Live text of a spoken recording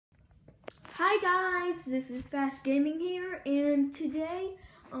Hi guys, this is Fast Gaming here, and today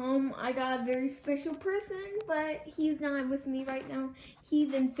I got a very special person, but he's not with me right now.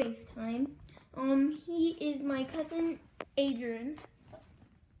 He's in FaceTime. He is my cousin Adrian.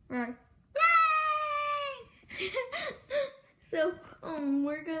 Right. Yay! So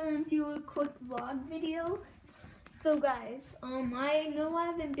we're gonna do a quick vlog video. So guys, I know I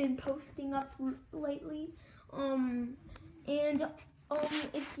haven't been posting up lately, and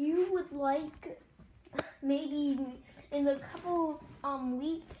if you would like, maybe in a couple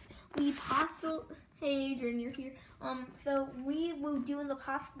weeks, hey Adrian, you're here. So we will do in the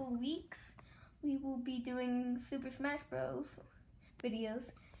possible weeks, we will be doing Super Smash Bros. Videos.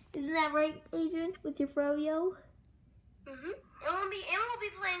 Isn't that right, Adrian, with your froyo? Mhm. And we'll be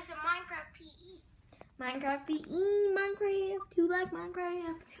playing some Minecraft PE. Minecraft PE, Minecraft. Who like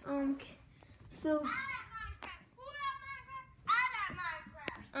Minecraft? So. I like Minecraft.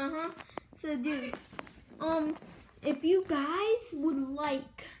 So dude, if you guys would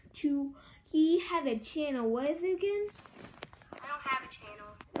like to, he had a channel. What is it again? I don't have a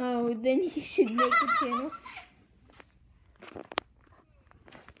channel. Oh, then you should make a channel.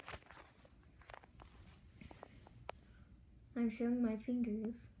 I'm showing my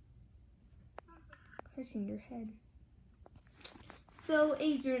fingers. Crushing your head. So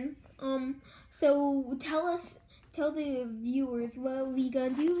Adrian, so tell the viewers what we gonna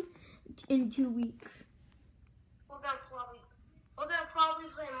do in 2 weeks. We're gonna probably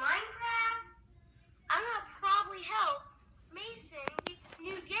play Minecraft. I'm gonna probably help Mason get this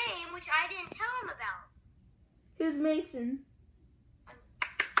new game, which I didn't tell him about. Who's Mason?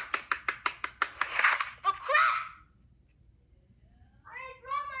 Oh crap! I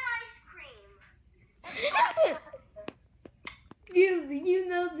dropped my ice cream. You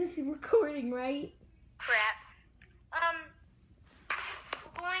know this is recording, right? Crap.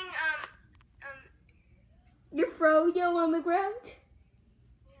 We're going, Your froyo on the ground?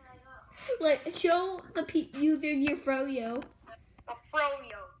 Yeah, I know. Show the user your froyo. A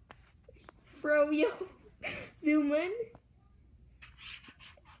froyo. Froyo. Zoom in.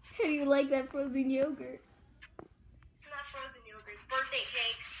 How do you like that frozen yogurt? It's not frozen yogurt, it's birthday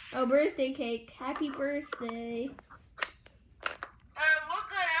cake. Oh, birthday cake. Happy birthday.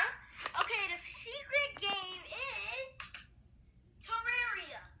 Okay, the secret game is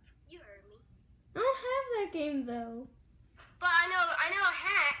Terraria. You heard me. I don't have that game though. But I know a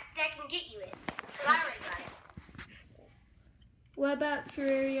hack that can get you it. Cause I already got it. What about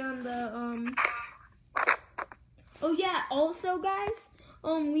Terraria on the Oh yeah, also guys,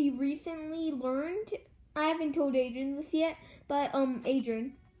 we recently learned, I haven't told Adrian this yet, but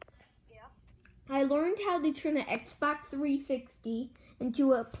Adrian. Yeah. I learned how to turn an Xbox 360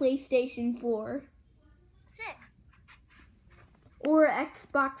 into a PlayStation 4. Sick. Or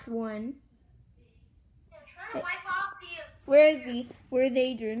Xbox One. Yeah, I'm trying to wipe off the... Where's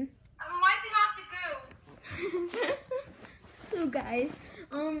Adrian? I'm wiping off the goo. So guys,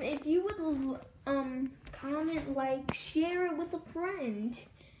 if you would comment, like, share it with a friend.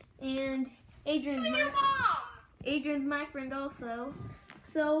 And Adrian's my friend also.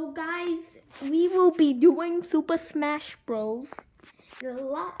 So guys, we will be doing Super Smash Bros. There are a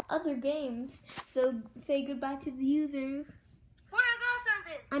lot of other games. So say goodbye to the users. Where I got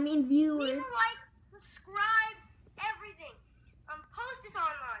something. I mean viewers. Leave a like, subscribe, everything. Post this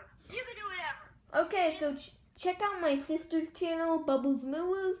online. You can do whatever. Okay, so check out my sister's channel, Bubbles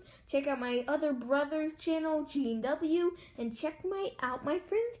Moo. Check out my other brother's channel, G&W, and check out my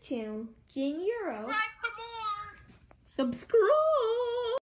friend's channel, Jane Euro. Subscribe for more. Subscribe.